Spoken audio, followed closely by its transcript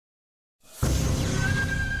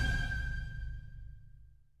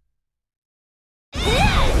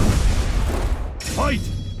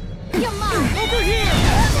Over here!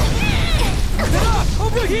 Get up!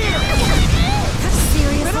 Over here!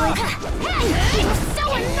 Seriously? You're so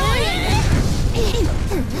annoying!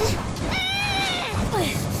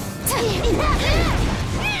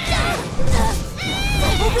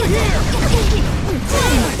 Over here! What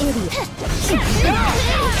an idiot! Get up!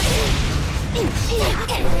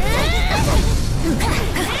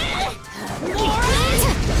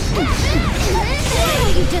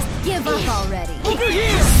 You just give up already. Over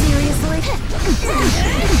here! Seriously?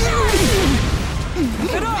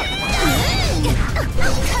 Get up!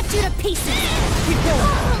 I'll cut you to pieces. Keep going!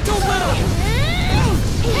 Don't let up!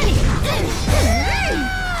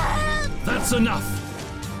 That's enough!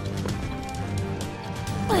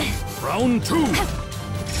 Round 2!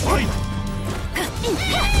 Fight!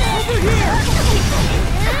 Over here!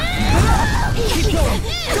 Keep going!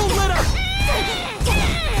 Don't let up!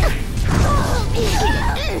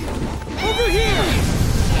 Over here!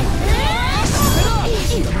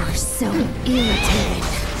 You are so irritating.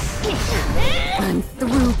 I'm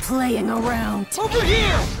through playing around. Over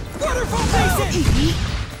here! Waterfall basin!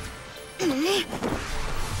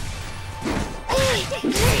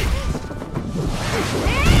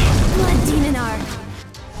 Blood demon arc.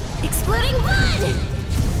 Exploding blood!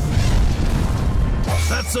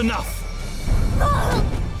 That's enough!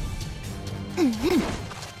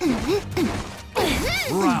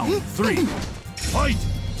 Round 3! Fight!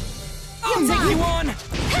 I'll take you on!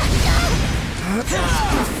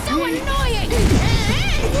 So annoying!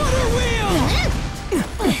 Water wheel!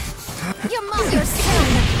 You're so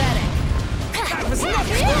pathetic. That was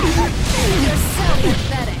nothing! You're so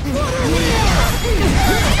pathetic. Water wheel!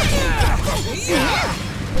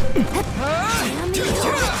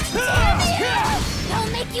 I'll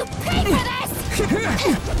make you pay for this!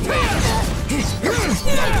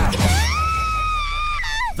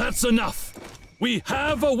 That's enough! We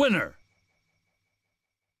have a winner!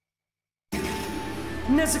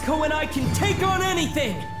 Nezuko and I can take on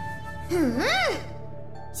anything!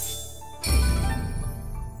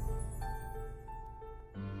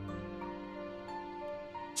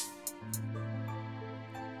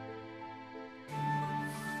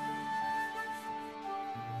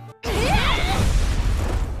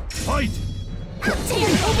 Fight!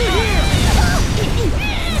 Over here!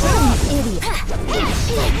 Idiot.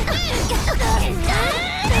 Keep going!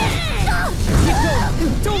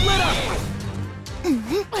 Don't let up!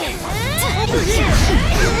 Over here!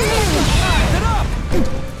 Get up!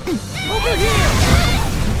 Over here!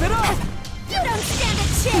 Get up! You don't stand a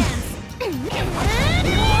chance!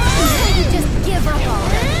 You just give up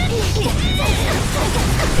already! Keep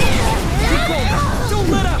going! Don't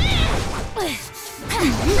let up!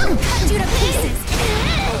 I'll cut you to pieces!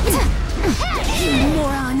 You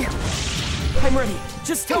moron! I'm ready.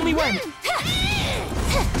 Just tell me when.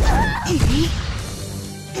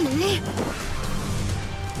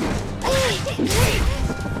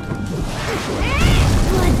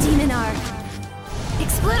 Blood demon arc.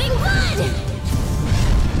 Exploding blood!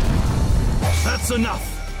 That's enough!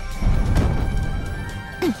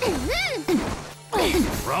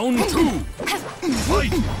 Round 2!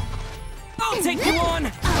 Fight! I'll take you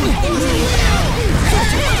on!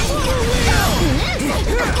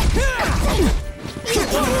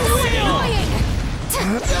 Annoying!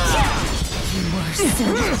 You are so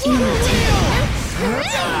irritating.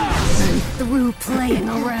 I'm through playing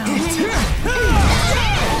around.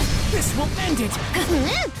 This will end it!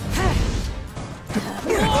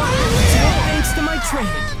 Thanks to my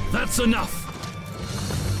training. That's enough!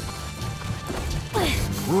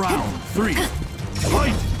 Round 3!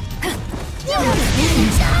 Fight!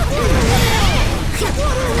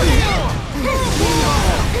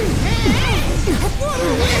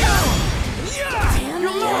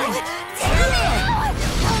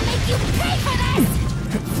 I'll make you pay for this!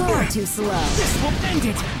 Far too slow. This will end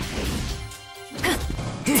it!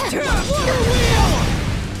 You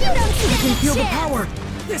don't I can feel the stand a power!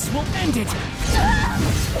 This will end it!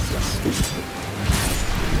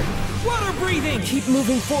 Water breathing! Keep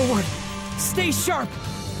moving forward! Stay sharp!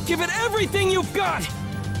 Give it everything you've got!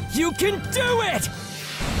 You can do it!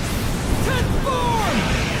 Transform!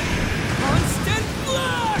 Constant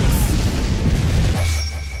flux!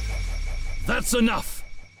 That's enough!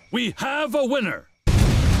 We have a winner!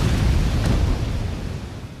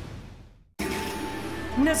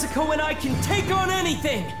 Nezuko and I can take on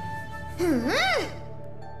anything!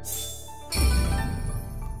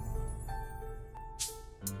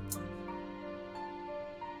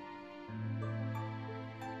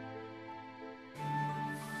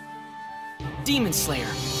 Demon Slayer,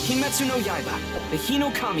 Kimetsu no Yaiba, the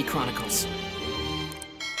Hinokami Chronicles.